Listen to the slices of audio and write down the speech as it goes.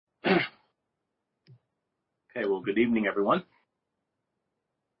Okay, well, good evening, everyone.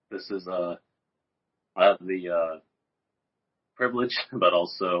 This is I have the privilege, but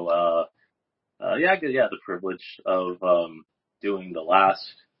also the privilege of doing the last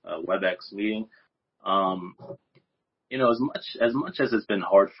WebEx meeting. Um, as much as it's been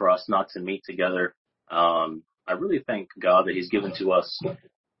hard for us not to meet together, I really thank God that He's given to us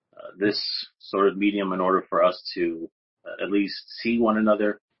this sort of medium in order for us to at least see one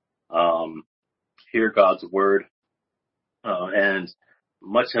another, um, hear God's word, and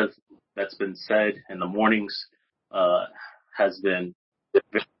much of that's been said in the mornings uh, has been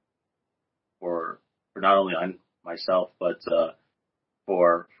for not only on myself but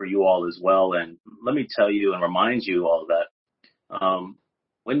for you all as well. And let me tell you and remind you all that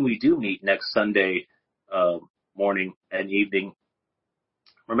when we do meet next Sunday uh, morning and evening,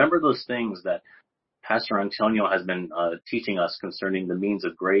 remember those things that Pastor Antonio has been teaching us concerning the means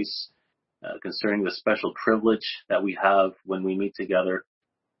of grace, concerning the special privilege that we have when we meet together,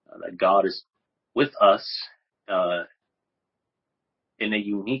 that God is with us uh, in a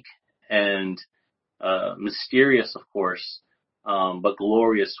unique and mysterious, of course, but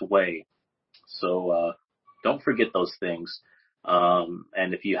glorious way. So don't forget those things.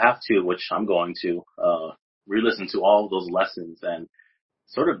 And if you have to, which I'm going to, re-listen to all of those lessons and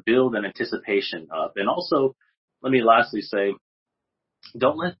sort of build an anticipation up. And also, let me lastly say,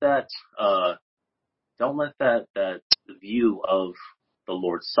 don't let that uh, don't let that view of the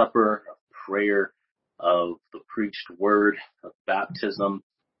Lord's Supper, of prayer, of the preached word, of baptism,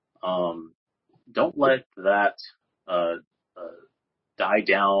 um, don't let that uh, uh, die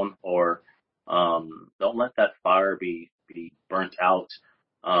down, or don't let that fire be burnt out.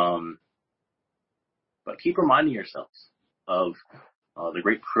 Um, but keep reminding yourselves of the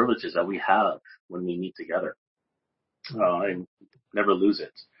great privileges that we have when we meet together, and never lose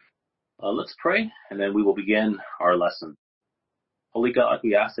it. Let's pray, and then we will begin our lesson. Holy God,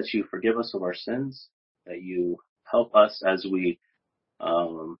 we ask that you forgive us of our sins, that you help us as we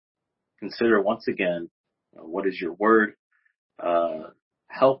um, consider once again what is your word. Uh,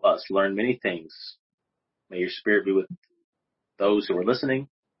 Help us learn many things. May your spirit be with those who are listening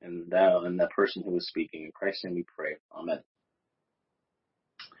and that person who is speaking. In Christ's name we pray. Amen.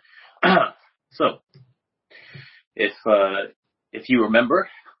 So, if you remember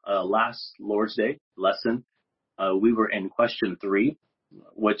last Lord's Day lesson, we were in question 3,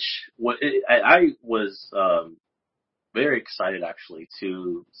 which I was very excited actually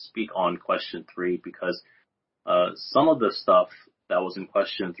to speak on question 3 because some of the stuff that was in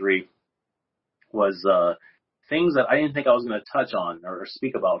question 3 was things that I didn't think I was going to touch on or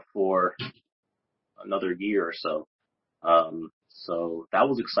speak about for another year or so. So that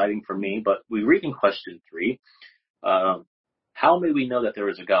was exciting for me. But we read in question 3, how may we know that there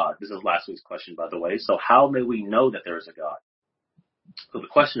is a God? This is last week's question, by the way. So how may we know that there is a God? So the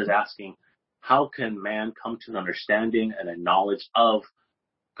question is asking, how can man come to an understanding and a knowledge of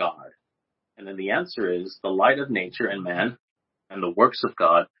God? And then the answer is the light of nature and man and the works of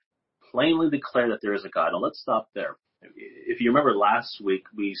God plainly declare that there is a God. Now let's stop there. If you remember last week,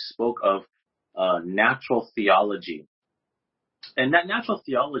 we spoke of natural theology. And that natural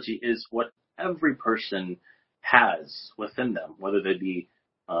theology is what every person has within them, whether they be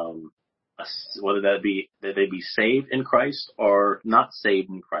um, whether that they be saved in Christ or not saved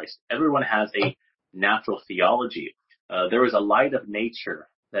in Christ. Everyone has a natural theology. There is a light of nature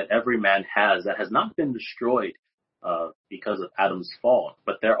that every man has that has not been destroyed because of Adam's fall,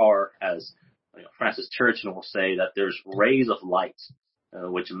 but there are, as Francis Turretin will say, that there's rays of light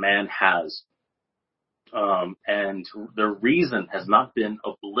which man has, and their reason has not been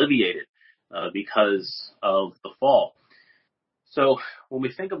obliterated because of the fall. So when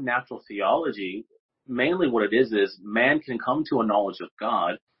we think of natural theology, mainly what it is man can come to a knowledge of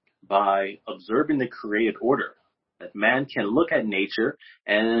God by observing the created order. That man can look at nature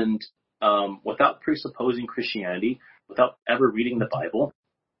and without presupposing Christianity, without ever reading the Bible,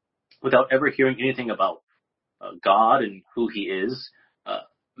 without ever hearing anything about God and who he is, uh,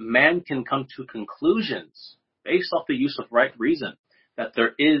 man can come to conclusions based off the use of right reason that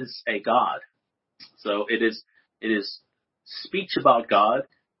there is a God. So it is speech about God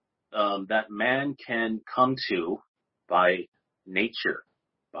that man can come to by nature,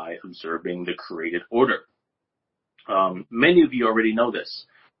 by observing the created order. Many of you already know this.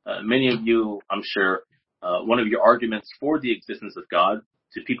 Many of you, I'm sure, one of your arguments for the existence of God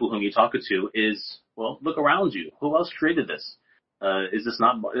to people whom you talk to is, well, look around you. Who else created this? Is this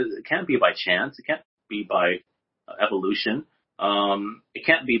not? It can't be by chance. It can't be by evolution. It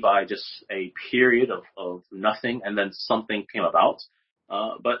can't be by just a period of nothing and then something came about.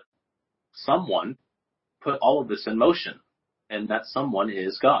 But someone put all of this in motion, and that someone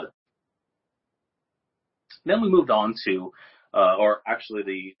is God. Then we moved on to, or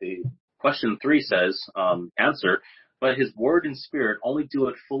actually the question 3 says, answer, but his word and spirit only do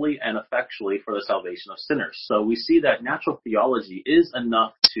it fully and effectually for the salvation of sinners. So we see that natural theology is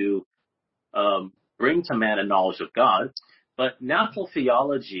enough to bring to man a knowledge of God, but natural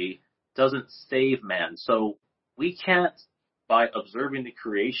theology doesn't save man. So we can't, by observing the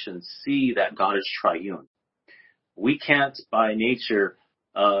creation, see that God is triune. We can't, by nature,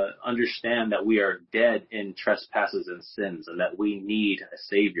 understand that we are dead in trespasses and sins and that we need a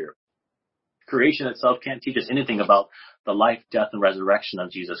Savior. Creation itself can't teach us anything about the life, death, and resurrection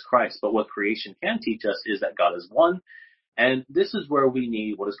of Jesus Christ. But what creation can teach us is that God is one. And this is where we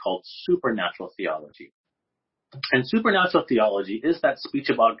need what is called supernatural theology. And supernatural theology is that speech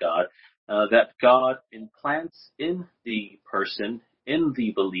about God that God implants in the person, in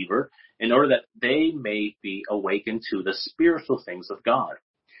the believer, in order that they may be awakened to the spiritual things of God.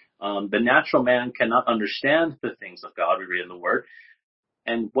 The natural man cannot understand the things of God, we read in the Word.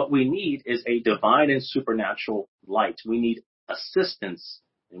 And what we need is a divine and supernatural light. We need assistance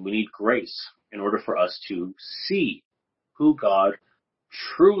and we need grace in order for us to see who God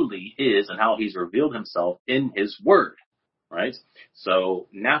truly is and how he's revealed himself in his word, right? So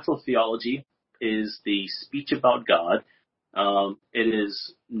natural theology is the speech about God. It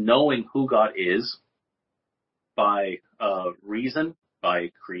is knowing who God is by reason,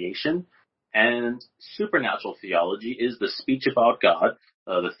 by creation. And supernatural theology is the speech about God,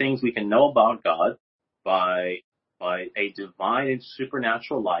 the things we can know about God by a divine and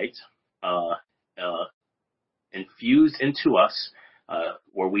supernatural light uh, uh, infused into us,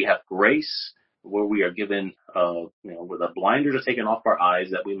 where we have grace, where we are given, where the blinders are taken off our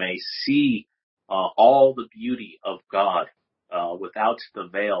eyes, that we may see all the beauty of God without the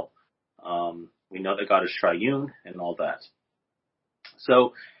veil. We know that God is triune and all that.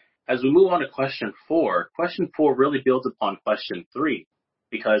 So as we move on to question 4 really builds upon question 3,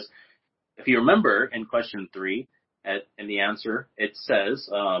 because if you remember in question 3, in the answer, it says,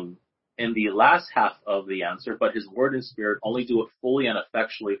 in the last half of the answer, but his word and spirit only do it fully and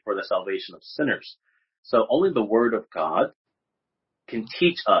effectually for the salvation of sinners. So only the word of God can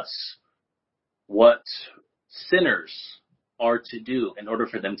teach us what sinners are to do in order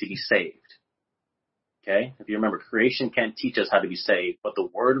for them to be saved. Okay? If you remember, creation can't teach us how to be saved, but the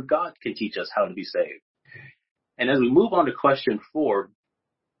word of God can teach us how to be saved. And as we move on to question 4,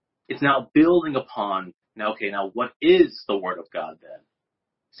 it's now building upon, now what is the word of God then?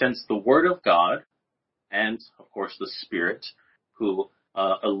 Since the word of God, and of course the Spirit, who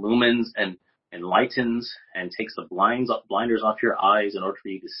illumines and enlightens and takes the blinders off your eyes in order for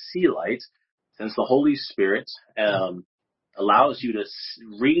you to see light, since the Holy Spirit allows you to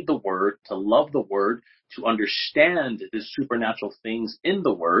read the Word, to love the Word, to understand the supernatural things in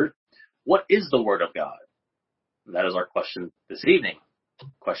the Word, what is the Word of God? And that is our question this evening.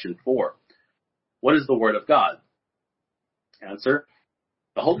 Question 4. What is the Word of God? Answer: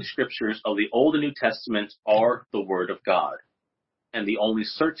 the Holy Scriptures of the Old and New Testament are the Word of God, and the only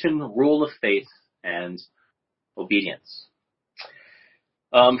certain rule of faith and obedience.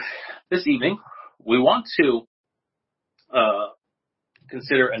 This evening, we want to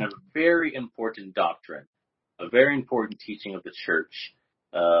consider a very important doctrine, a very important teaching of the church,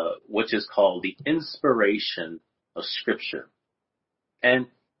 which is called the inspiration of Scripture. And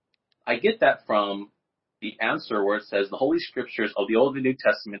I get that from the answer where it says the Holy Scriptures of the Old and New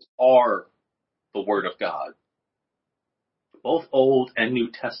Testament are the Word of God. Both Old and New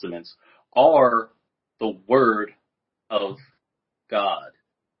Testaments are the Word of God.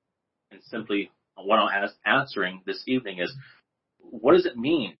 And simply what I'm answering this evening is, what does it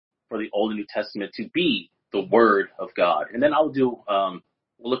mean for the Old and New Testament to be the Word of God? And then we'll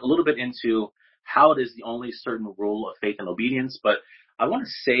look a little bit into how it is the only certain rule of faith and obedience, but I want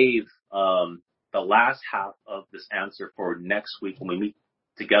to save the last half of this answer for next week when we meet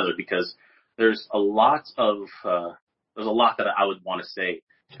together, because there's a lot that I would want to say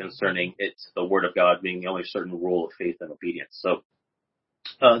concerning it, the Word of God being the only certain rule of faith and obedience. So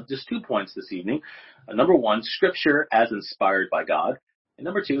just 2 points this evening. Number 1, Scripture as inspired by God. And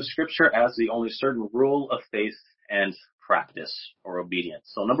number 2, Scripture as the only certain rule of faith and practice or obedience.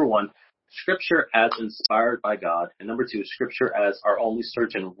 So number 1, Scripture as inspired by God. And number 2, Scripture as our only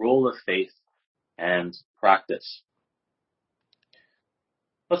certain rule of faith and practice.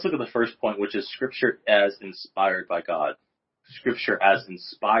 Let's look at the first point, which is Scripture as inspired by God. Scripture as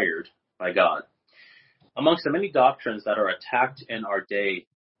inspired by God. Amongst the many doctrines that are attacked in our day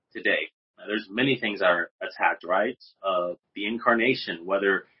today, there's many things that are attacked, right? The incarnation,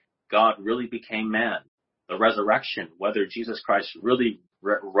 whether God really became man, the resurrection, whether Jesus Christ really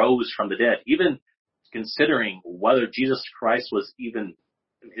rose from the dead, even considering whether Jesus Christ was even,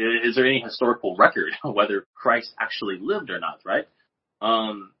 is there any historical record whether Christ actually lived or not, right?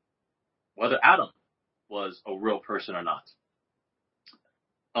 Whether Adam was a real person or not.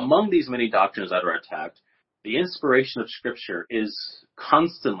 Among these many doctrines that are attacked, the inspiration of Scripture is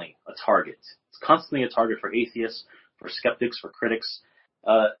constantly a target. It's constantly a target for atheists, for skeptics, for critics,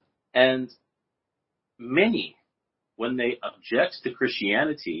 and many, when they object to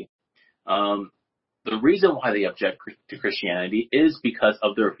Christianity, the reason why they object to Christianity is because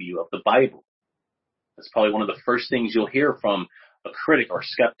of their view of the Bible. That's probably one of the first things you'll hear from a critic or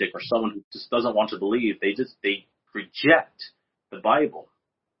skeptic or someone who just doesn't want to believe. They reject the Bible.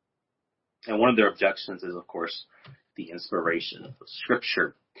 And one of their objections is, of course, the inspiration of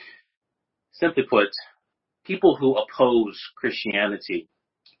Scripture. Simply put, people who oppose Christianity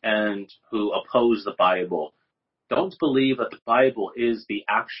and who oppose the Bible don't believe that the Bible is the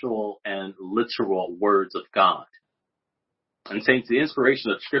actual and literal words of God. And saying the inspiration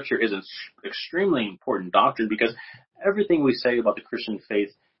of Scripture is an extremely important doctrine because everything we say about the Christian faith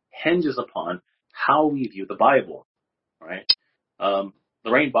hinges upon how we view the Bible, right?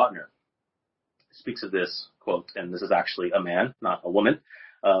 Lorraine Botner speaks of this quote, and this is actually a man, not a woman,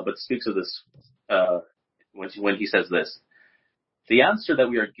 but speaks of this when he says this. The answer that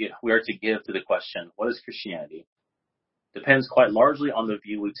we are to give to the question, what is Christianity, depends quite largely on the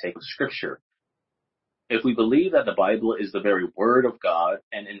view we take of Scripture. If we believe that the Bible is the very Word of God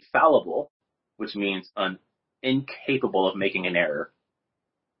and infallible, which means incapable of making an error,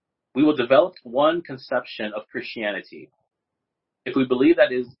 we will develop one conception of Christianity. If we believe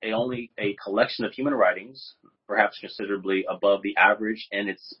that is only a collection of human writings, perhaps considerably above the average in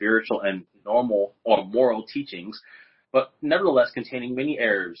its spiritual and normal or moral teachings, but nevertheless containing many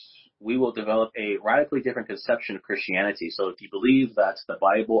errors, we will develop a radically different conception of Christianity. So if you believe that the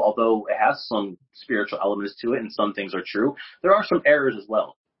Bible, although it has some spiritual elements to it and some things are true, there are some errors as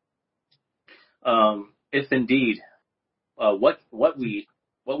well. If indeed what we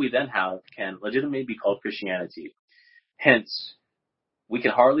then have can legitimately be called Christianity. Hence, we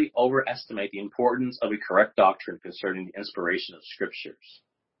can hardly overestimate the importance of a correct doctrine concerning the inspiration of Scriptures.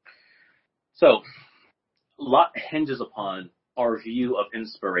 So, a lot hinges upon our view of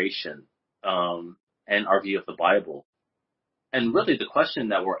inspiration and our view of the Bible. And really the question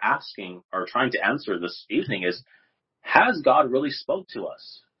that we're asking or trying to answer this evening is, has God really spoke to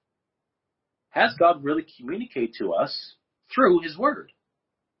us? Has God really communicated to us through His Word?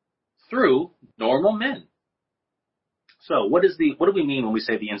 Through normal men? So what do we mean when we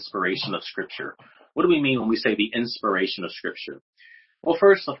say the inspiration of Scripture? What do we mean when we say the inspiration of Scripture? Well,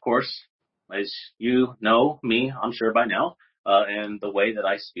 first, of course, as you know me, I'm sure by now, and the way that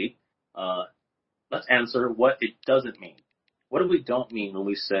I speak, let's answer what it doesn't mean. What do we don't mean when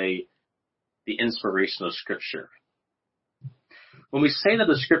we say the inspiration of Scripture? When we say that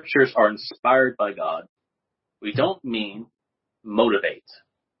the Scriptures are inspired by God, we don't mean motivate.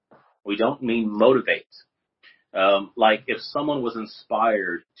 We don't mean motivate. Like if someone was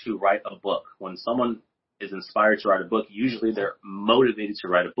inspired to write a book, when someone is inspired to write a book, usually they're motivated to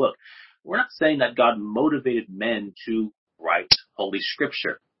write a book. We're not saying that God motivated men to write Holy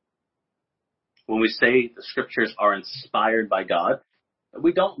Scripture. When we say the Scriptures are inspired by God,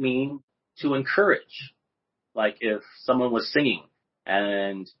 we don't mean to encourage. Like if someone was singing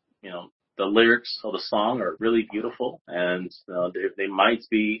and, the lyrics of the song are really beautiful and they might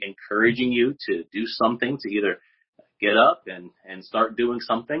be encouraging you to do something, to either get up and start doing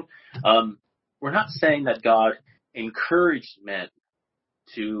something. We're not saying that God encouraged men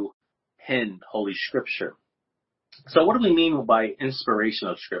to pen Holy Scripture. So what do we mean by inspiration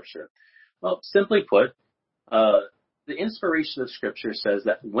of Scripture? Well, simply put, the inspiration of Scripture says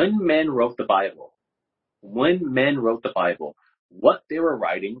that when men wrote the Bible, what they were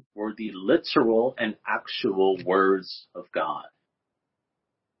writing were the literal and actual words of God.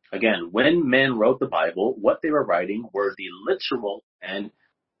 Again, when men wrote the Bible, what they were writing were the literal and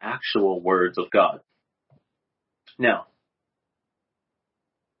actual words of God. Now,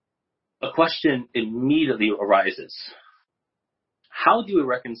 a question immediately arises. How do we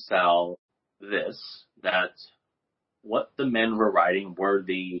reconcile this, that what the men were writing were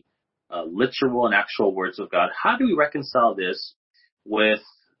the literal and actual words of God? How do we reconcile this with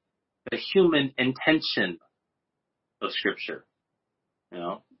the human intention of Scripture?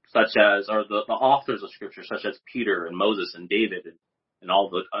 Such as, or the authors of Scripture, such as Peter and Moses and David and all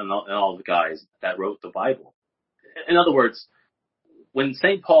the guys that wrote the Bible. In other words, when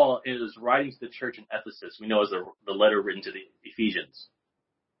St. Paul is writing to the church in Ephesus, we know as the letter written to the Ephesians,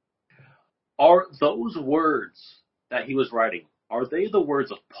 Are those words that he was writing, are they the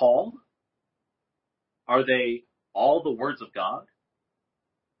words of Paul? Are they all the words of God?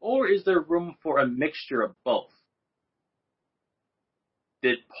 Or is there room for a mixture of both?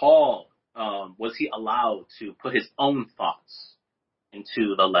 Did Paul, was he allowed to put his own thoughts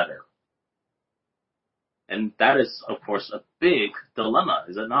into the letter? And that is, of course, a big dilemma,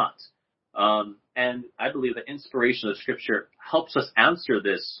 is it not? And I believe that inspiration of Scripture helps us answer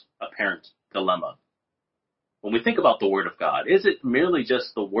this apparent dilemma. When we think about the Word of God, is it merely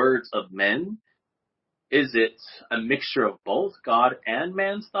just the words of men? Is it a mixture of both God and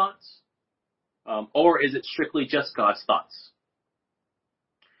man's thoughts? Or is it strictly just God's thoughts?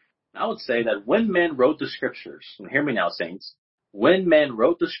 I would say that when men wrote the Scriptures, and hear me now, saints, when men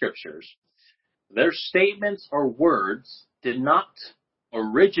wrote the Scriptures, their statements or words did not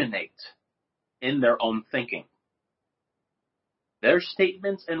originate in their own thinking. Their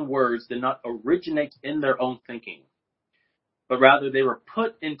statements and words did not originate in their own thinking, but rather they were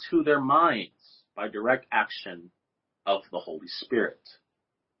put into their minds by direct action of the Holy Spirit.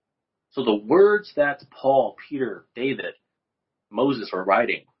 So the words that Paul, Peter, David, Moses were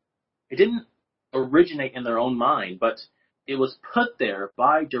writing, it didn't originate in their own mind, but it was put there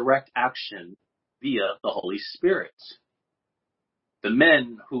by direct action via the Holy Spirit. The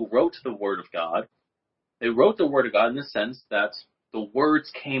men who wrote the Word of God, they wrote the Word of God in the sense that the words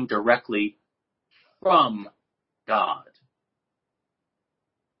came directly from God.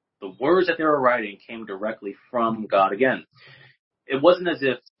 The words that they were writing came directly from God. Again, it wasn't as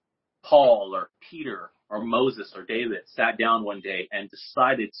if Paul or Peter or Moses or David sat down one day and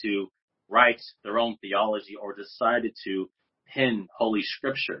decided to write their own theology or decided to pen Holy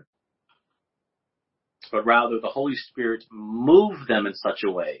Scripture. But rather the Holy Spirit moved them in such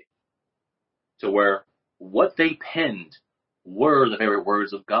a way to where what they penned were the very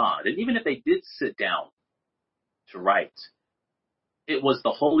words of God. And even if they did sit down to write, it was the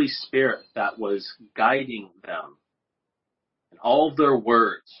Holy Spirit that was guiding them. And all of their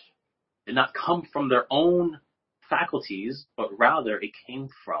words did not come from their own faculties, but rather it came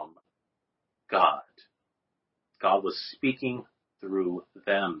from God. God was speaking through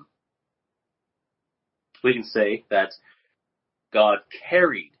them. We can say that God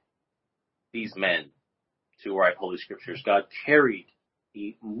carried these men to write Holy Scriptures. God carried,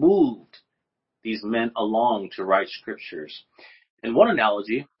 He moved these men along to write Scriptures. And one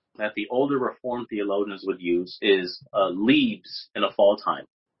analogy that the older Reformed theologians would use is leaves in a fall time.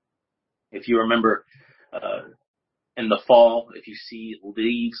 If you remember, in the fall, if you see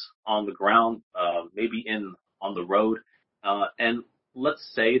leaves on the ground, maybe on the road, and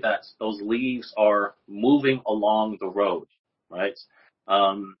let's say that those leaves are moving along the road, right?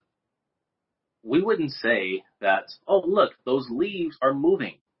 We wouldn't say that, oh, look, those leaves are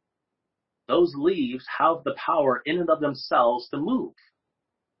moving. Those leaves have the power in and of themselves to move.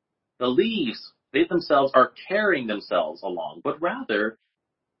 The leaves, they themselves are carrying themselves along, but rather,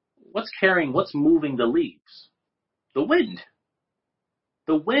 what's moving the leaves? The wind.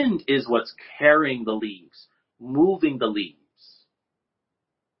 The wind is what's carrying the leaves, moving the leaves.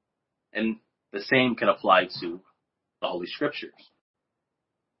 And the same can apply to the Holy Scriptures.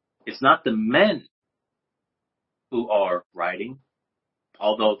 It's not the men who are writing,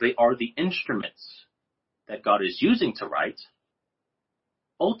 although they are the instruments that God is using to write.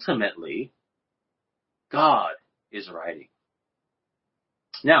 Ultimately, God is writing.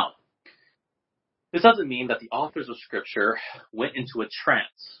 Now, this doesn't mean that the authors of Scripture went into a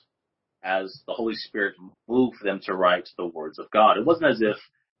trance as the Holy Spirit moved them to write the words of God. It wasn't as if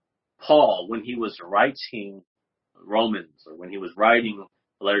Paul, when he was writing Romans or when he was writing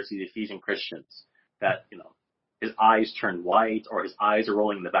the letter to the Ephesian Christians, that, his eyes turned white or his eyes are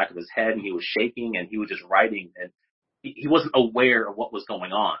rolling in the back of his head and he was shaking and he was just writing and he wasn't aware of what was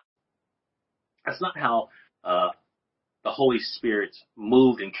going on. That's not how the Holy Spirit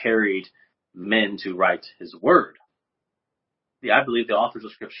moved and carried men to write his word. Yeah, I believe the authors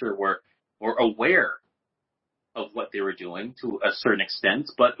of Scripture were aware of what they were doing to a certain extent,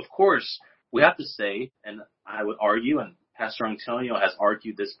 but of course we have to say, and I would argue, and Pastor Antonio has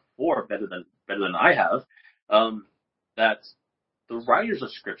argued this before better than I have, that the writers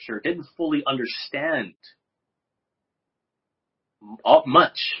of Scripture didn't fully understand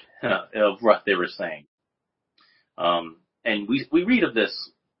much of what they were saying. And we read of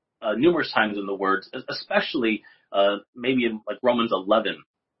this numerous times in the Word, especially maybe in like Romans 11,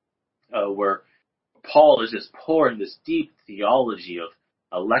 where Paul is just pouring this deep theology of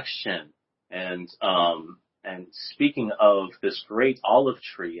election and speaking of this great olive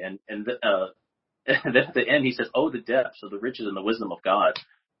tree, and then at the end he says, "Oh, the depths of the riches and the wisdom of God."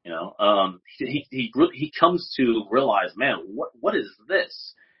 He comes to realize, man, what is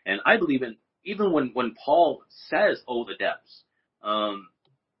this? And I believe even when Paul says, "Oh, the depths,"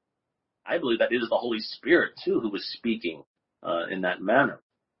 I believe that it is the Holy Spirit too who was speaking in that manner.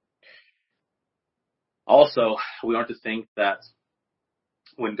 Also, we aren't to think that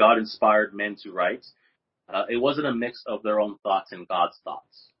when God inspired men to write, it wasn't a mix of their own thoughts and God's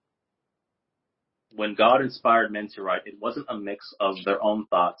thoughts. When God inspired men to write, it wasn't a mix of their own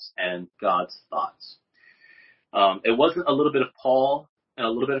thoughts and God's thoughts. It wasn't a little bit of Paul and a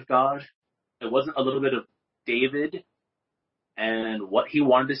little bit of God. It wasn't a little bit of David and what he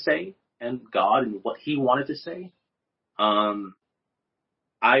wanted to say and God and what he wanted to say.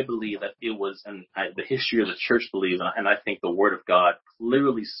 I believe that it was, and the history of the church believes, and I think the Word of God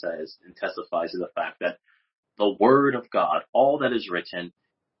clearly says and testifies to the fact that the Word of God, all that is written,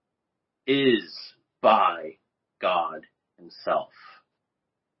 is by God himself.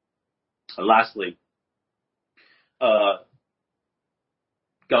 And lastly, God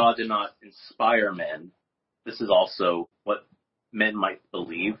did not inspire men. This is also what men might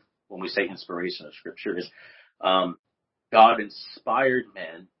believe when we say inspiration of Scripture is God inspired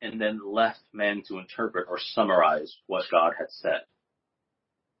men and then left men to interpret or summarize what God had said.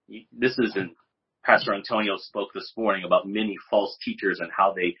 This is in Pastor Antonio spoke this morning about many false teachers and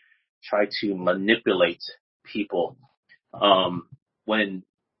how they try to manipulate people when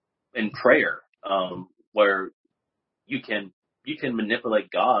in prayer, where you can manipulate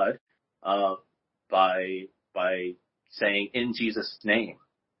God by saying in Jesus' name,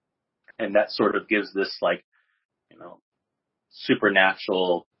 and that sort of gives this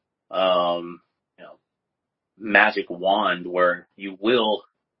supernatural magic wand where you will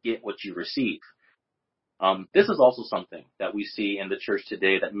get what you receive. This is also something that we see in the church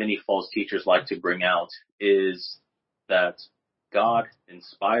today that many false teachers like to bring out, is that God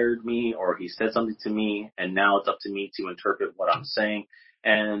inspired me or he said something to me and now it's up to me to interpret what I'm saying.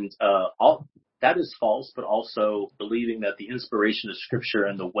 And all that is false, but also believing that the inspiration of Scripture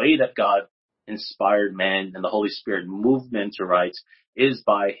and the way that God inspired men and the Holy Spirit moved men to write is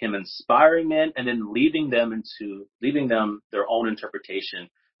by him inspiring men and then leaving them their own interpretation,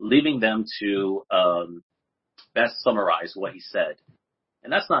 leaving them to best summarize what he said.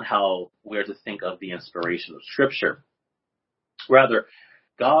 And that's not how we're to think of the inspiration of Scripture. Rather,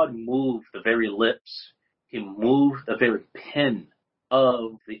 God moved the very lips, he moved the very pen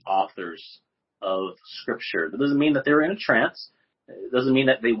of the authors of Scripture. That doesn't mean that they were in a trance. It doesn't mean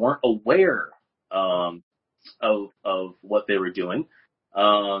that they weren't aware of what they were doing,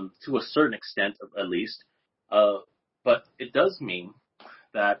 to a certain extent, at least. But it does mean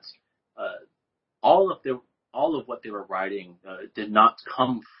that all of what they were writing did not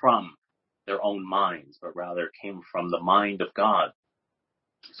come from their own minds, but rather came from the mind of God.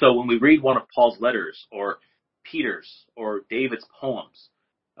 So when we read one of Paul's letters or Peter's or David's poems,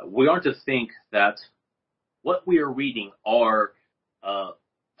 we aren't to think that what we are reading are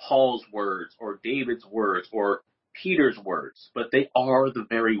Paul's words or David's words or Peter's words, but they are the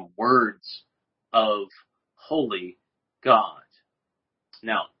very words of holy God.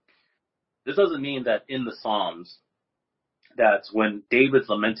 Now, this doesn't mean that in the Psalms, that when David's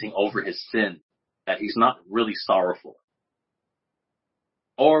lamenting over his sin, that he's not really sorrowful.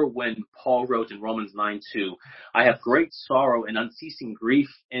 Or when Paul wrote in Romans 9:2, I have great sorrow and unceasing grief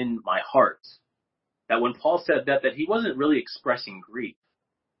in my heart. That when Paul said that he wasn't really expressing grief.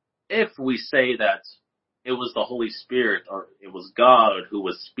 If we say that it was the Holy Spirit or it was God who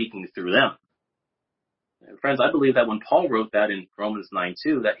was speaking through them. And friends, I believe that when Paul wrote that in Romans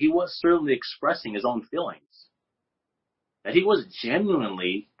 9:2, that he was certainly expressing his own feelings. That he was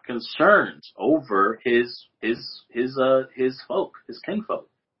genuinely concerned over his folk, his kinfolk.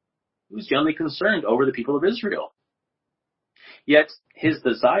 He was genuinely concerned over the people of Israel. Yet his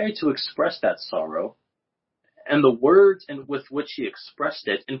desire to express that sorrow and the words with which he expressed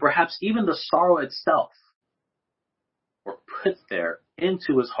it, and perhaps even the sorrow itself, were put there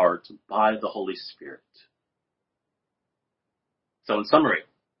into his heart by the Holy Spirit. So in summary,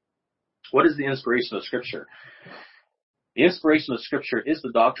 what is the inspiration of Scripture? The inspiration of Scripture is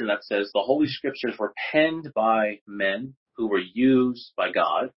the doctrine that says the Holy Scriptures were penned by men who were used by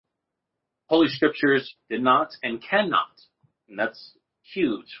God. Holy Scriptures did not and cannot, and that's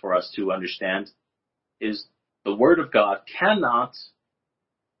huge for us to understand, is the Word of God cannot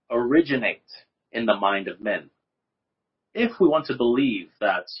originate in the mind of men. If we want to believe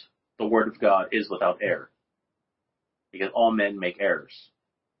that the Word of God is without error, because all men make errors.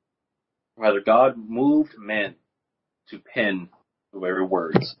 Rather, God moved men to pen the very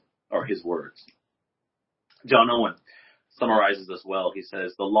words, or his words. John Owen summarizes this well. He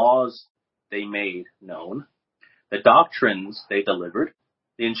says, the laws they made known, the doctrines they delivered,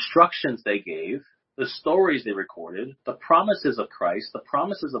 the instructions they gave, the stories they recorded, the promises of Christ, the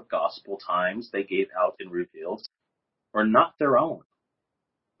promises of gospel times they gave out and revealed, were not their own,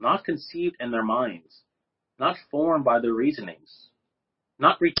 not conceived in their minds, not formed by their reasonings,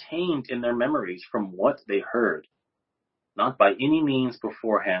 not retained in their memories from what they heard, not by any means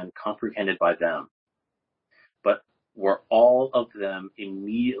beforehand comprehended by them, but were all of them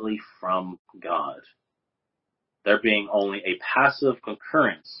immediately from God, there being only a passive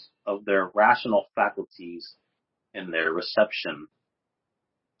concurrence of their rational faculties in their reception.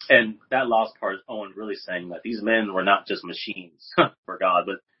 And that last part is Owen really saying that these men were not just machines for God,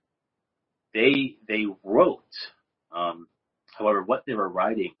 but they wrote. However, what they were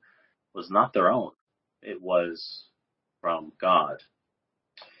writing was not their own. It was from God.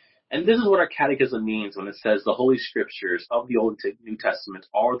 And this is what our catechism means when it says the Holy Scriptures of the Old and New Testament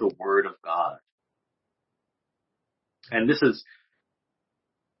are the Word of God. And this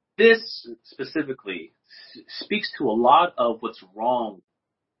specifically speaks to a lot of what's wrong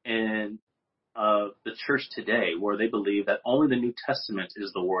in the church today, where they believe that only the New Testament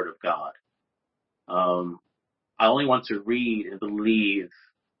is the Word of God. I only want to read and believe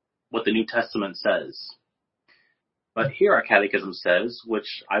what the New Testament says. But here our catechism says,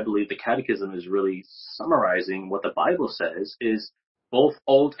 which I believe the catechism is really summarizing what the Bible says, is both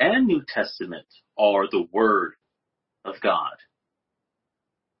Old and New Testament are the Word of God.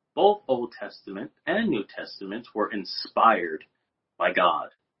 Both Old Testament and New Testament were inspired by God.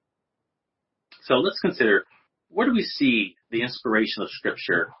 So let's consider, where do we see the inspiration of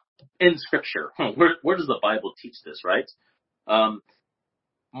Scripture in Scripture? Where does the Bible teach this, right?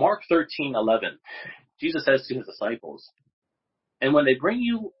 Mark 13:11, Jesus says to his disciples, "And when they bring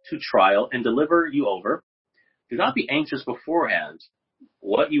you to trial and deliver you over, do not be anxious beforehand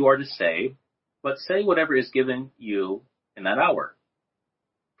what you are to say, but say whatever is given you in that hour.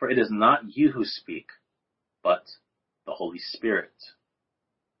 For it is not you who speak, but the Holy Spirit."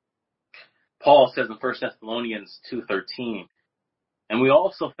 Paul says in 1 Thessalonians 2:13, "And we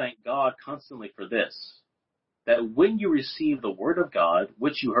also thank God constantly for this, that when you receive the word of God,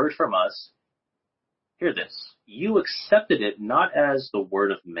 which you heard from us," hear this, "you accepted it not as the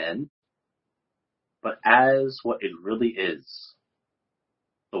word of men, but as what it really is,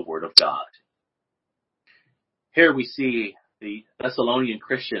 the word of God." Here we see the Thessalonian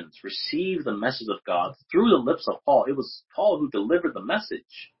Christians receive the message of God through the lips of Paul. It was Paul who delivered the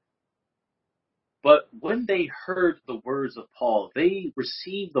message. But when they heard the words of Paul, they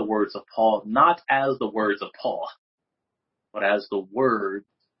received the words of Paul not as the words of Paul, but as the word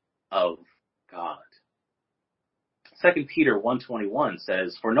of God. 2 Peter 1:21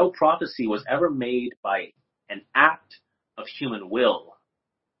 says, "For no prophecy was ever made by an act of human will,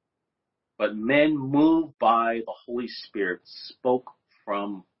 but men moved by the Holy Spirit spoke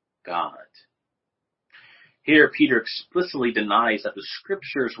from God." Here, Peter explicitly denies that the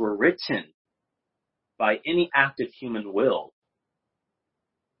Scriptures were written by any act of human will,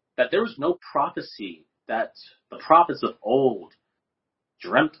 that there was no prophecy that the prophets of old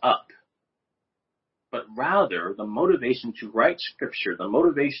dreamt up, but rather the motivation to write Scripture, the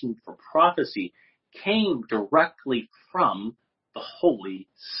motivation for prophecy, came directly from the Holy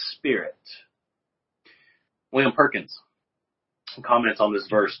Spirit. William Perkins comments on this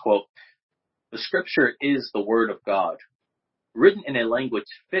verse, quote, "The Scripture is the Word of God, written in a language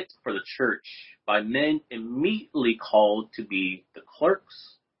fit for the church by men immediately called to be the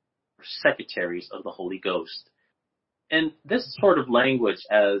clerks or secretaries of the Holy Ghost." And this sort of language,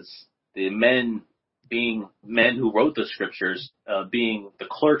 as the men being men who wrote the Scriptures, being the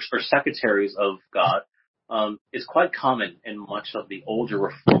clerks or secretaries of God, is quite common in much of the older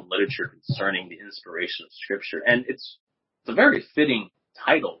Reformed literature concerning the inspiration of Scripture. And it's a very fitting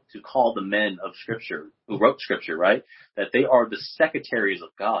title to call the men of Scripture who wrote Scripture, right? That they are the secretaries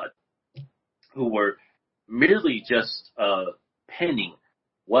of God, who were merely just penning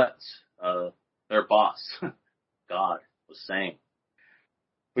what their boss, God, was saying.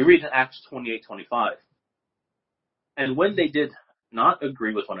 We read in Acts 28:25, "And when they did not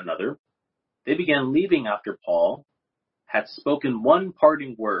agree with one another, they began leaving after Paul had spoken one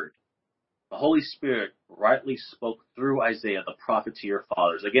parting word. The Holy Spirit rightly spoke through Isaiah the prophet to your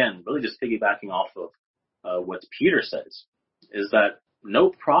fathers." Again, really just piggybacking off of what Peter says, is that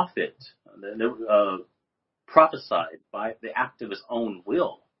no prophet prophesied by the act of his own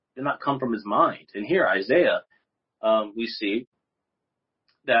will, did not come from his mind. And here, Isaiah, we see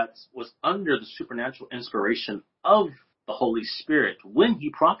that was under the supernatural inspiration of the Holy Spirit when he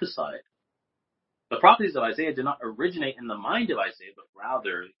prophesied. The prophecies of Isaiah did not originate in the mind of Isaiah, but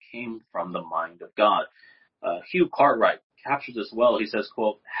rather came from the mind of God. Hugh Cartwright captures this well. He says,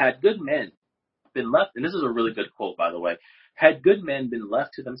 quote, had good men been left, and this is a really good quote, by the way, had good men been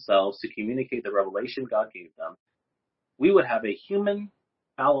left to themselves to communicate the revelation God gave them, we would have a human,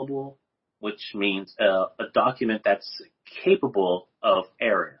 fallible, which means a document that's capable of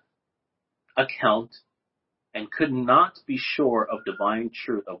error, account, and could not be sure of divine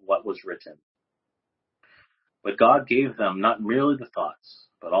truth of what was written. But God gave them not merely the thoughts,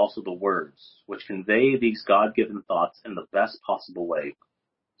 but also the words, which convey these God-given thoughts in the best possible way,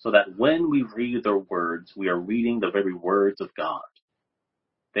 so that when we read their words, we are reading the very words of God.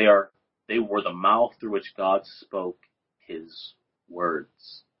 They were the mouth through which God spoke his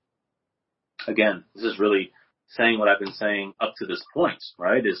words. Again, this is really saying what I've been saying up to this point,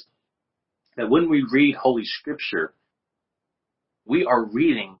 right? Is that when we read Holy Scripture, we are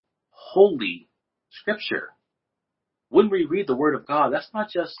reading Holy Scripture. When we read the Word of God, that's not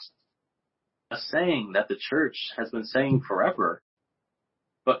just a saying that the church has been saying forever,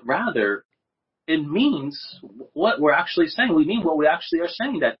 but rather it means what we're actually saying. We mean what we actually are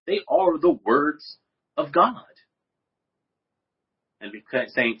saying, that they are the words of God. And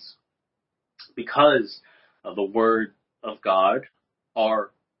because, saints, because of the Word of God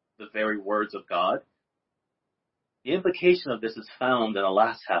are the very words of God, the implication of this is found in the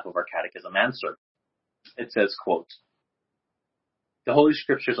last half of our Catechism answer. It says, quote, the Holy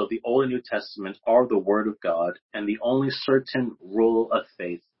Scriptures of the Old and New Testament are the Word of God and the only certain rule of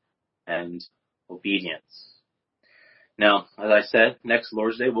faith and obedience. Now, as I said, next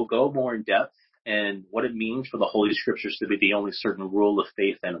Lord's Day we'll go more in depth in what it means for the Holy Scriptures to be the only certain rule of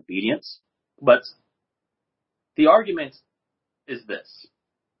faith and obedience. But the argument is this.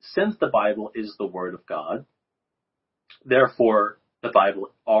 Since the Bible is the Word of God, therefore the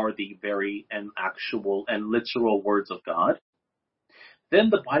Bible are the very and actual and literal words of God, then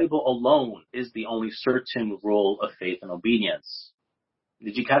the Bible alone is the only certain rule of faith and obedience.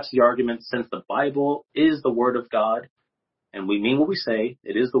 Did you catch the argument? Since the Bible is the Word of God, and we mean what we say,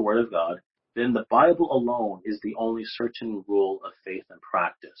 it is the Word of God, then the Bible alone is the only certain rule of faith and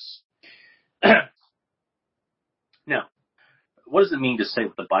practice. Now, what does it mean to say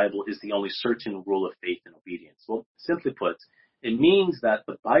that the Bible is the only certain rule of faith and obedience? Well, simply put, it means that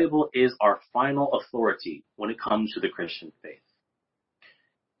the Bible is our final authority when it comes to the Christian faith.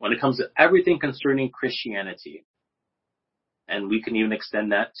 When it comes to everything concerning Christianity, and we can even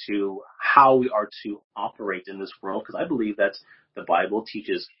extend that to how we are to operate in this world, because I believe that the Bible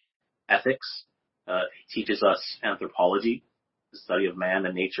teaches ethics, it teaches us anthropology, the study of man,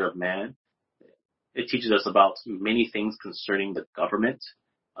 the nature of man. It teaches us about many things concerning the government,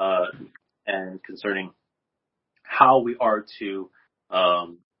 and concerning how we are to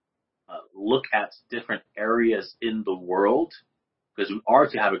look at different areas in the world, because we are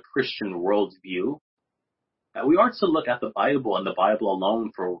to have a Christian worldview. We are to look at the Bible and the Bible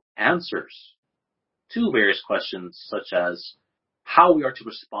alone for answers to various questions, such as how we are to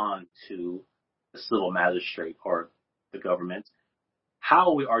respond to the civil magistrate or the government,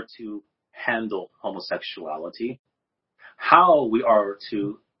 how we are to handle homosexuality, how we are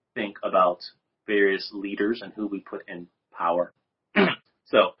to think about various leaders and who we put in power.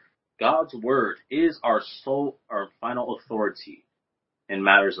 So, God's Word is our final authority in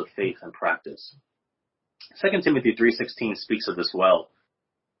matters of faith and practice. 2 Timothy 3:16 speaks of this well.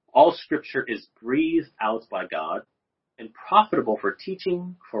 All Scripture is breathed out by God and profitable for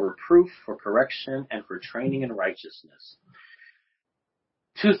teaching, for reproof, for correction, and for training in righteousness.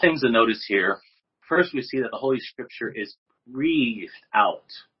 Two things to notice here. First, we see that the Holy Scripture is breathed out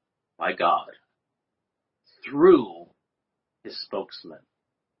by God through his spokesman.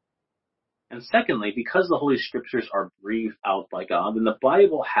 And secondly, because the Holy Scriptures are breathed out by God, then the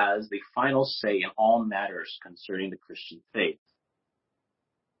Bible has the final say in all matters concerning the Christian faith.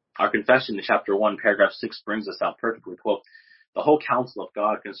 Our confession in chapter 1, paragraph 6 brings us out perfectly. Quote, the whole counsel of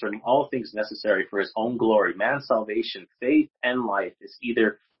God concerning all things necessary for his own glory, man's salvation, faith, and life is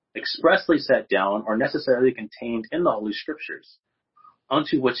either expressly set down or necessarily contained in the Holy Scriptures,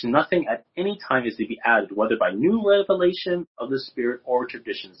 unto which nothing at any time is to be added, whether by new revelation of the Spirit or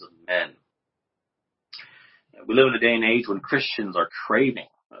traditions of men. We live in a day and age when Christians are craving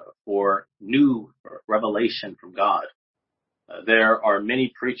for new revelation from God. There are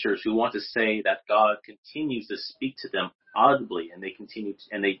many preachers who want to say that God continues to speak to them audibly, and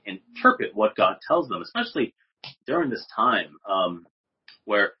they interpret what God tells them, especially during this time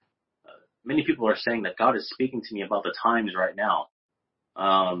where many people are saying that God is speaking to me about the times right now,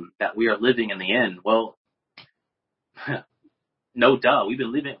 that we are living in the end. Well, no duh. We've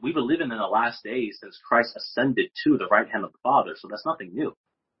been living in the last days since Christ ascended to the right hand of the Father. So that's nothing new.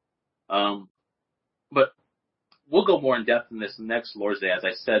 But we'll go more in depth in this next Lord's Day, as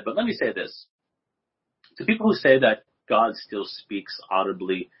I said. But let me say this. To people who say that God still speaks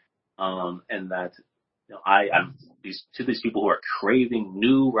audibly, and that, I'm to these people who are craving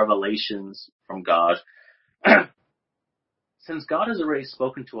new revelations from God, since God has already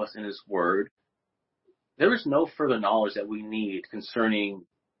spoken to us in His Word, there is no further knowledge that we need concerning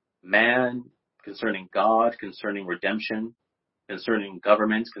man, concerning God, concerning redemption, concerning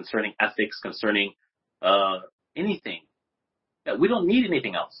government, concerning ethics, concerning anything. That we don't need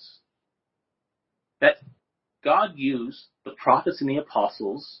anything else. That God used the prophets and the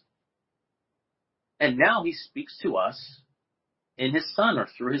apostles, and now He speaks to us in His Son or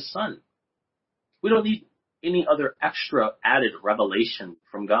through His Son. We don't need any other extra added revelation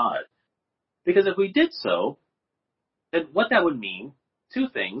from God. Because if we did so, then what that would mean, two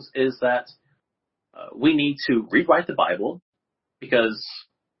things, is that we need to rewrite the Bible, because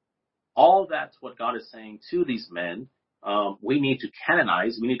all that's what God is saying to these men, we need to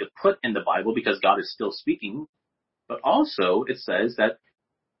canonize, we need to put in the Bible because God is still speaking. But also it says that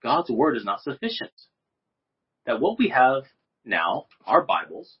God's word is not sufficient. That what we have now, our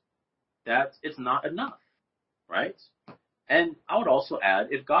Bibles, that it's not enough, right? And I would also add,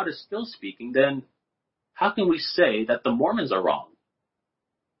 if God is still speaking, then how can we say that the Mormons are wrong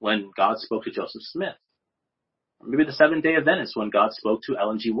when God spoke to Joseph Smith? Or maybe the Seventh-day Adventists when God spoke to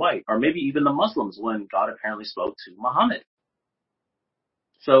Ellen G. White, or maybe even the Muslims when God apparently spoke to Muhammad.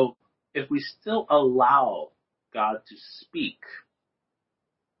 So if we still allow God to speak,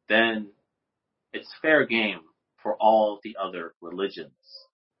 then it's fair game for all the other religions.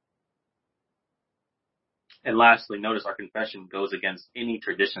 And lastly, notice our confession goes against any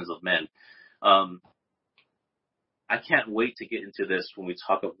traditions of men. I can't wait to get into this when we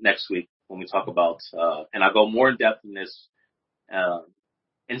talk next week, when we talk about, and I'll go more in depth in this,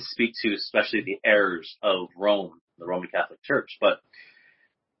 and speak to especially the errors of Rome, the Roman Catholic Church. But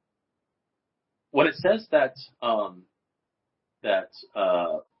when it says that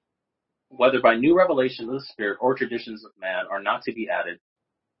whether by new revelation of the Spirit or traditions of man are not to be added,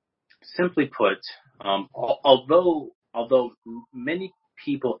 simply put, although many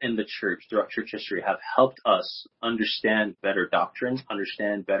people in the church throughout church history have helped us understand better doctrines,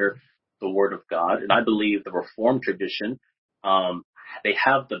 understand better the Word of God, and I believe the Reformed tradition, they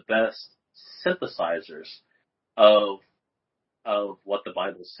have the best synthesizers of what the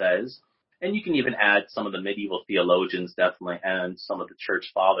Bible says. And you can even add some of the medieval theologians, definitely, and some of the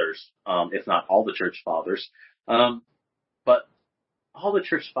church fathers, if not all the church fathers. But all the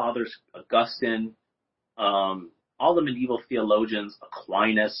church fathers, Augustine, all the medieval theologians,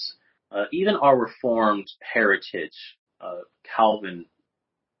 Aquinas, even our Reformed heritage, Calvin,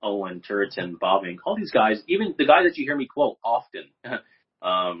 Owen, Turretin, Bobbing, all these guys, even the guy that you hear me quote often,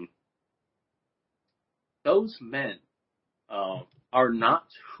 those men are not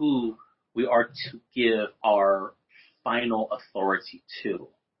who we are to give our final authority to.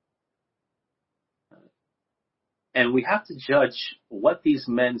 And we have to judge what these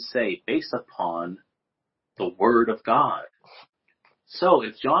men say based upon the Word of God. So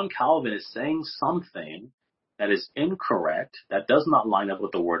if John Calvin is saying something that is incorrect, that does not line up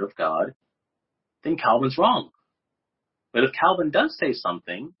with the Word of God, then Calvin's wrong. But if Calvin does say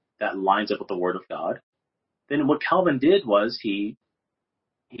something that lines up with the Word of God, then what Calvin did was he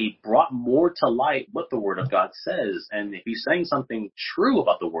brought more to light what the Word of God says. And if he's saying something true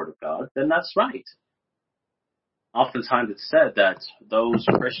about the Word of God, then that's right. Oftentimes it's said that those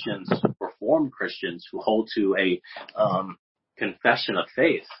Christians, Reformed Christians, who hold to a confession of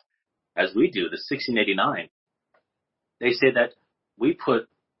faith, as we do, the 1689, they say that we put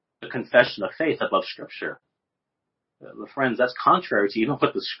the confession of faith above Scripture. Friends, that's contrary to even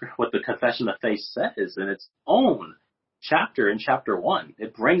what the confession of faith says in its own chapter, in chapter 1.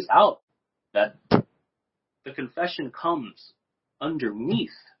 It brings out that the confession comes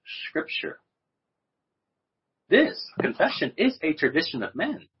underneath Scripture. This confession is a tradition of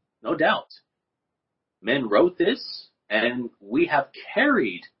men, no doubt. Men wrote this, and we have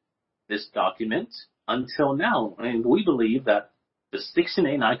carried this document until now. And we believe that the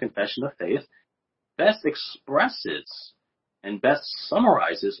 1689 Confession of Faith best expresses and best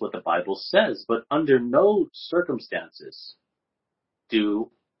summarizes what the Bible says, but under no circumstances do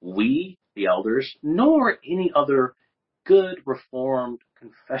we, the elders, nor any other good Reformed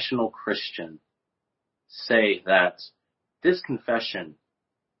confessional Christian say that this confession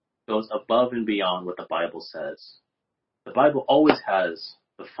goes above and beyond what the Bible says. The Bible always has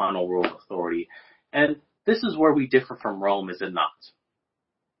the final rule of authority. And this is where we differ from Rome, is it not?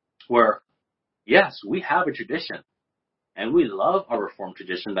 Where, yes, we have a tradition, and we love our Reformed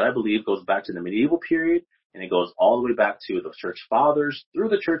tradition that I believe goes back to the medieval period, and it goes all the way back to the Church Fathers, through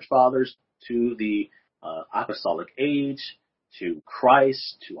the Church Fathers, to the Apostolic Age, to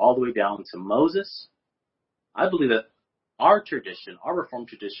Christ, to all the way down to Moses. I believe that our tradition, our Reformed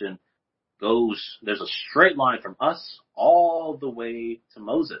tradition, there's a straight line from us all the way to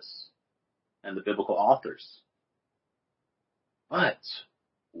Moses and the biblical authors. But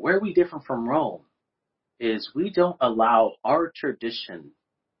where we differ from Rome is we don't allow our tradition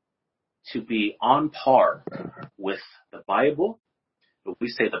to be on par with the Bible, but we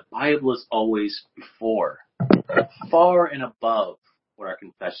say the Bible is always before, far and above what our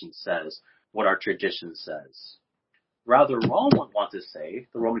confession says, what our tradition says. Rather, Rome would want to say,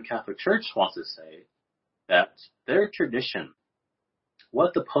 the Roman Catholic Church wants to say, that their tradition,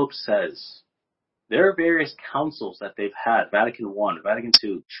 what the Pope says, their various councils that they've had, Vatican I, Vatican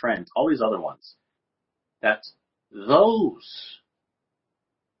II, Trent, all these other ones, that those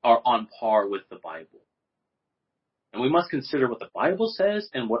are on par with the Bible. And we must consider what the Bible says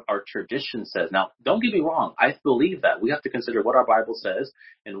and what our tradition says. Now, don't get me wrong. I believe that. We have to consider what our Bible says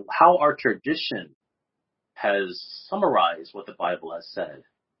and how our tradition has summarized what the Bible has said.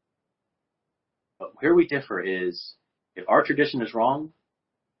 But where we differ is, if our tradition is wrong,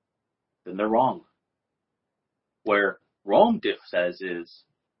 then they're wrong. Where Rome says is,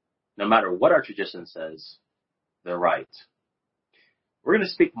 no matter what our tradition says, they're right. We're going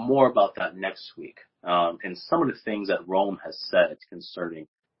to speak more about that next week, and some of the things that Rome has said concerning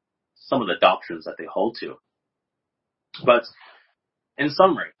some of the doctrines that they hold to. But in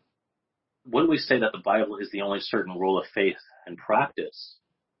summary, when we say that the Bible is the only certain rule of faith and practice,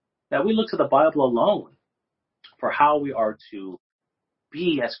 that we look to the Bible alone for how we are to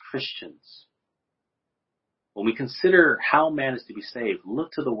be as Christians. When we consider how man is to be saved,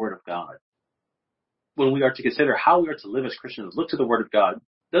 look to the Word of God. When we are to consider how we are to live as Christians, look to the Word of God.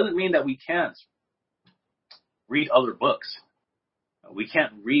 Doesn't mean that we can't read other books. We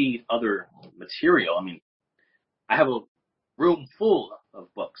can't read other material. I mean, I have a room full of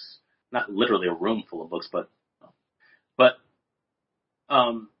books. Not literally a room full of books, but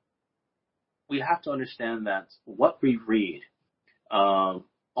we have to understand that what we read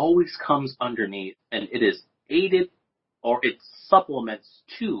always comes underneath, and it is aided or it supplements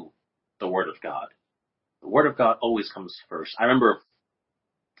to the Word of God. The Word of God always comes first. I remember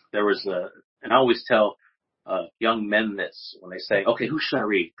there was and I always tell young men this when they say, okay, who should I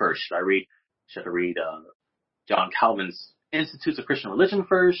read first? Should I read John Calvin's Institutes of Christian Religion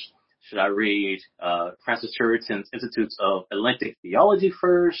first? Should I read Francis Turretin's Institutes of Atlantic Theology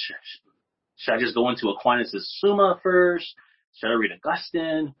first? Should I just go into Aquinas' Summa first? Should I read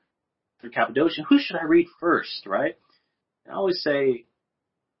Augustine through Cappadocia? Who should I read first, right? And I always say,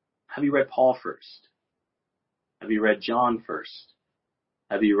 have you read Paul first? Have you read John first?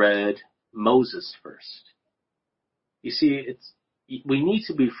 Have you read Moses first? You see, we need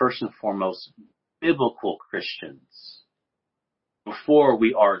to be first and foremost biblical Christians before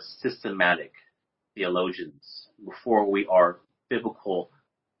we are systematic theologians, before we are biblical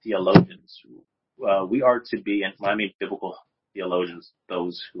theologians. We are to be, and when I mean biblical theologians,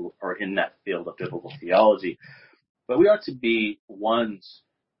 those who are in that field of biblical theology, but we are to be ones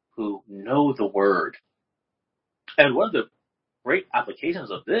who know the Word. And one of the great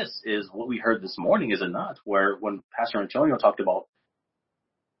applications of this is what we heard this morning, is it not? Where when Pastor Antonio talked about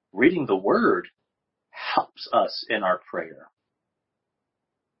reading the Word helps us in our prayer.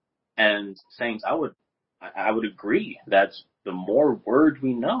 And saints, I would agree that the more Word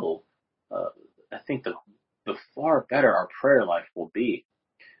we know, I think the far better our prayer life will be.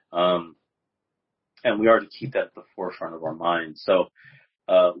 And we are to keep that at the forefront of our minds. So,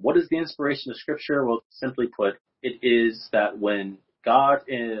 what is the inspiration of Scripture? Well, simply put, it is that when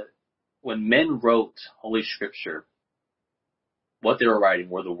men wrote Holy Scripture, what they were writing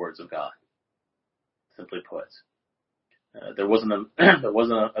were the words of God. Simply put, there wasn't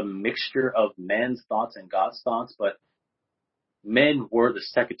a mixture of men's thoughts and God's thoughts, but men were the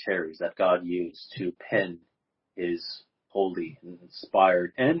secretaries that God used to pen His holy,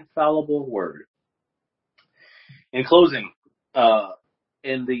 inspired, infallible Word. In closing,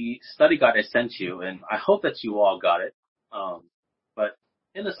 in the study guide I sent you, and I hope that you all got it, but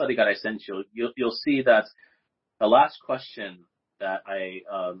in the study guide I sent you, you'll see that the last question that I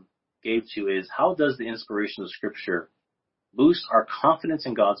gave to you is, how does the inspiration of Scripture boost our confidence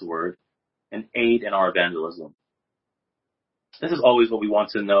in God's Word and aid in our evangelism? This is always what we want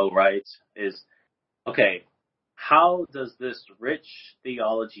to know, right? Is, okay, how does this rich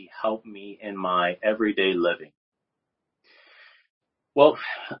theology help me in my everyday living? Well,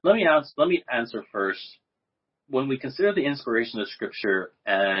 let me answer first. When we consider the inspiration of Scripture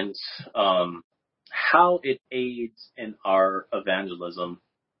and how it aids in our evangelism,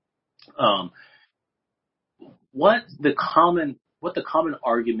 um, what the common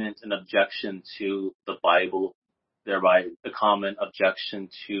argument and objection to the Bible, thereby the common objection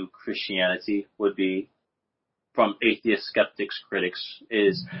to Christianity would be from atheist skeptics, critics,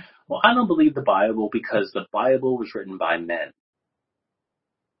 is, well, I don't believe the Bible because the Bible was written by men.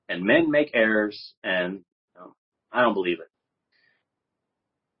 And men make errors, and I don't believe it.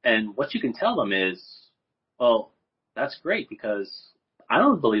 And what you can tell them is, well, that's great because I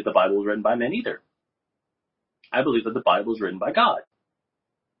don't believe the Bible was written by men either. I believe that the Bible is written by God.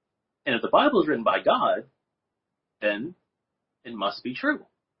 And if the Bible is written by God, then it must be true.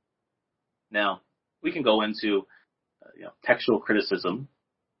 Now, we can go into textual criticism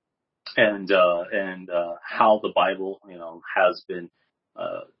and how the Bible has been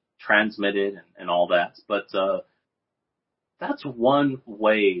transmitted and all that, but that's one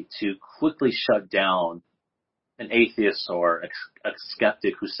way to quickly shut down an atheist or a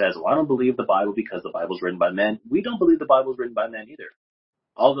skeptic who says, well, I don't believe the Bible because the Bible is written by men. We don't believe the Bible is written by men either.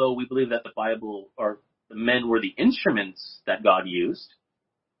 Although we believe that the Bible or the men were the instruments that God used,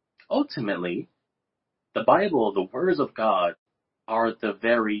 ultimately, the Bible, the words of God, are the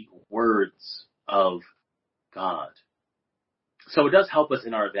very words of God. So it does help us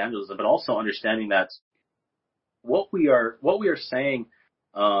in our evangelism, but also understanding that what we are saying,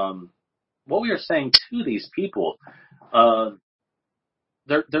 what we are saying to these people,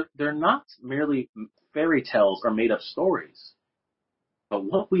 they're not merely fairy tales or made up stories, but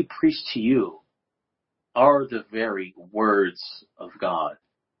what we preach to you are the very words of God,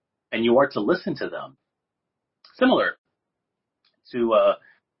 and you are to listen to them. Similar to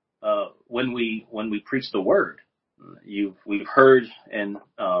when we preach the word, we've heard in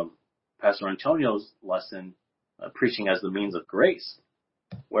Pastor Antonio's lesson, preaching as the means of grace,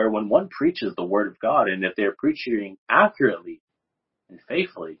 where when one preaches the word of God, and if they're preaching accurately and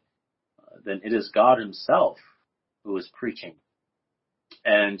faithfully, then it is God Himself who is preaching.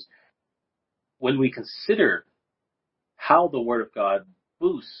 And when we consider how the Word of God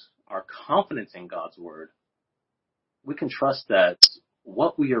boosts our confidence in God's Word, we can trust that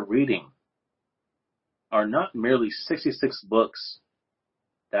what we are reading are not merely 66 books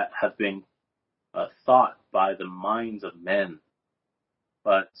that have been thought by the minds of men,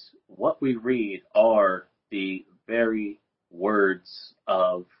 but what we read are the very words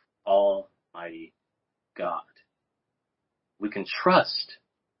of Almighty God. We can trust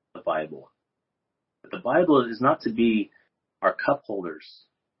the Bible. But the Bible is not to be our cup holders.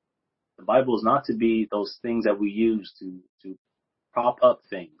 The Bible is not to be those things that we use to prop up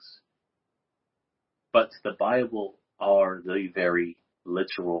things. But the Bible are the very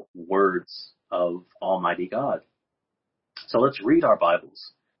literal words of Almighty God. So let's read our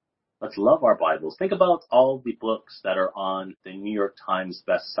Bibles. Let's love our Bibles. Think about all the books that are on the New York Times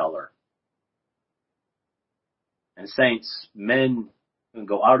bestseller. And saints, men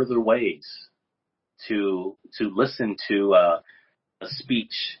go out of their ways to listen to a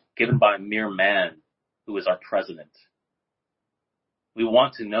speech given by a mere man who is our president. We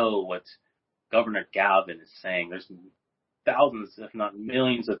want to know what Governor Gavin is saying. There's thousands, if not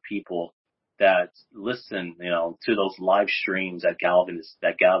millions, of people that listen, to those live streams that Gavin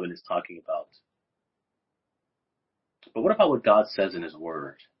is talking about. But what about what God says in His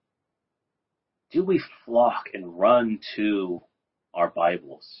Word? Do we flock and run to our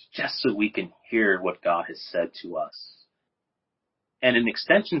Bibles just so we can hear what God has said to us? And in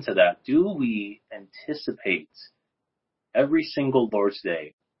extension to that, do we anticipate every single Lord's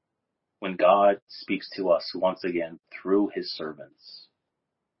Day when God speaks to us once again through His servants?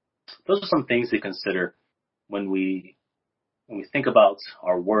 Those are some things to consider when we think about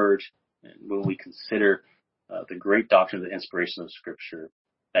our Word and when we consider the great doctrine of the inspiration of Scripture,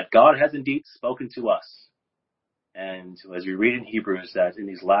 that God has indeed spoken to us. And as we read in Hebrews, that in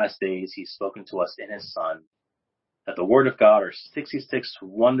these last days He's spoken to us in His Son, that the Word of God are 66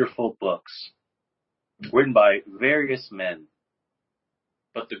 wonderful books written by various men.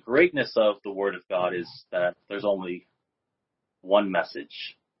 But the greatness of the Word of God is that there's only one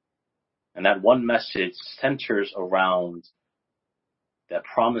message. And that one message centers around that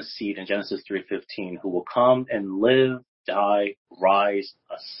promised seed in Genesis 3:15, who will come and live, die, rise,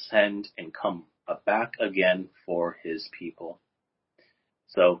 ascend, and come back again for His people.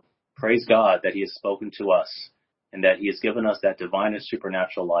 So praise God that He has spoken to us and that He has given us that divine and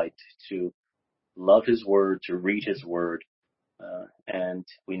supernatural light to love his word, to read his word. And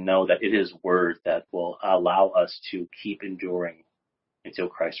we know that it is word that will allow us to keep enduring until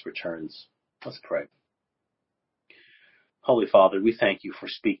Christ returns. Let's pray. Holy Father, we thank you for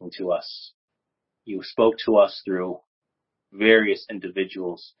speaking to us. You spoke to us through various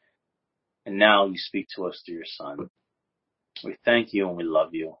individuals, and now you speak to us through your Son. We thank you and we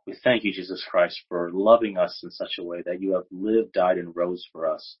love you. We thank you, Jesus Christ, for loving us in such a way that you have lived, died, and rose for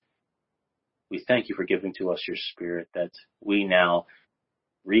us. We thank you for giving to us your Spirit, that we now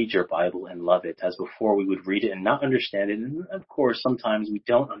read your Bible and love it, as before we would read it and not understand it. And of course, sometimes we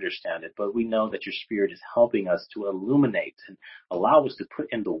don't understand it, but we know that your Spirit is helping us to illuminate and allow us to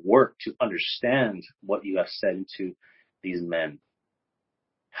put in the work to understand what you have said to these men.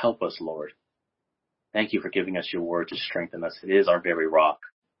 Help us, Lord. Thank you for giving us your word to strengthen us. It is our very rock.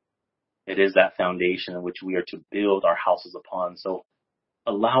 It is that foundation in which we are to build our houses upon. So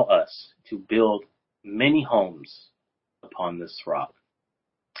allow us to build many homes upon this rock.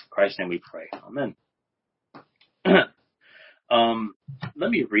 In Christ's name we pray. Amen. Let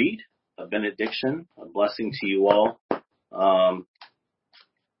me read a benediction, a blessing to you all,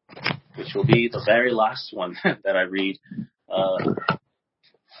 which will be the very last one that I read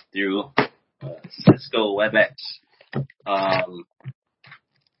through Cisco WebEx.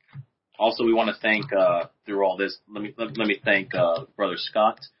 Also, we want to thank through all this. Let me thank Brother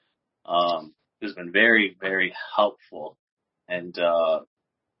Scott, who's been very, very helpful and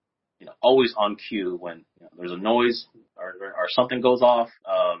always on cue when there's a noise or something goes off.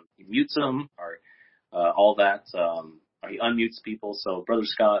 He mutes them or all that. Or he unmutes people. So, Brother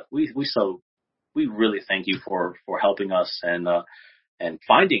Scott, we really thank you for helping us and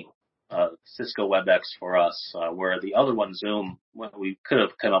finding Cisco WebEx for us, where the other one, Zoom, we could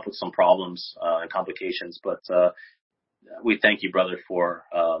have come up with some problems and complications, but we thank you, brother, for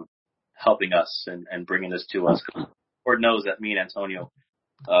helping us and bringing this to us. Lord knows that me and Antonio,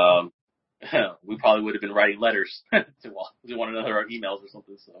 we probably would have been writing letters to one another or emails or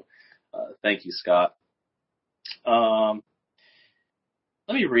something. So thank you, Scott. Let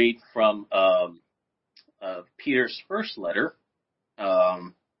me read from Peter's first letter.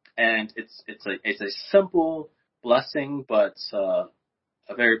 And it's a simple blessing, but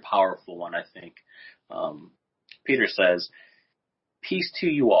a very powerful one, I think. Peter says, "Peace to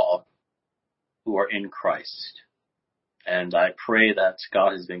you all who are in Christ." And I pray that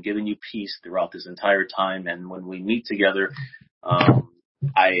God has been giving you peace throughout this entire time. And when we meet together, I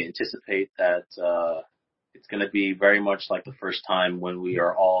anticipate that it's going to be very much like the first time when we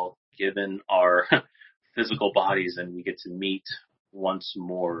are all given our physical bodies and we get to meet once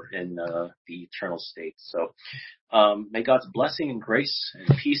more in the eternal state. So may God's blessing and grace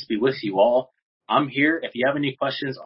and peace be with you all. I'm here. If you have any questions,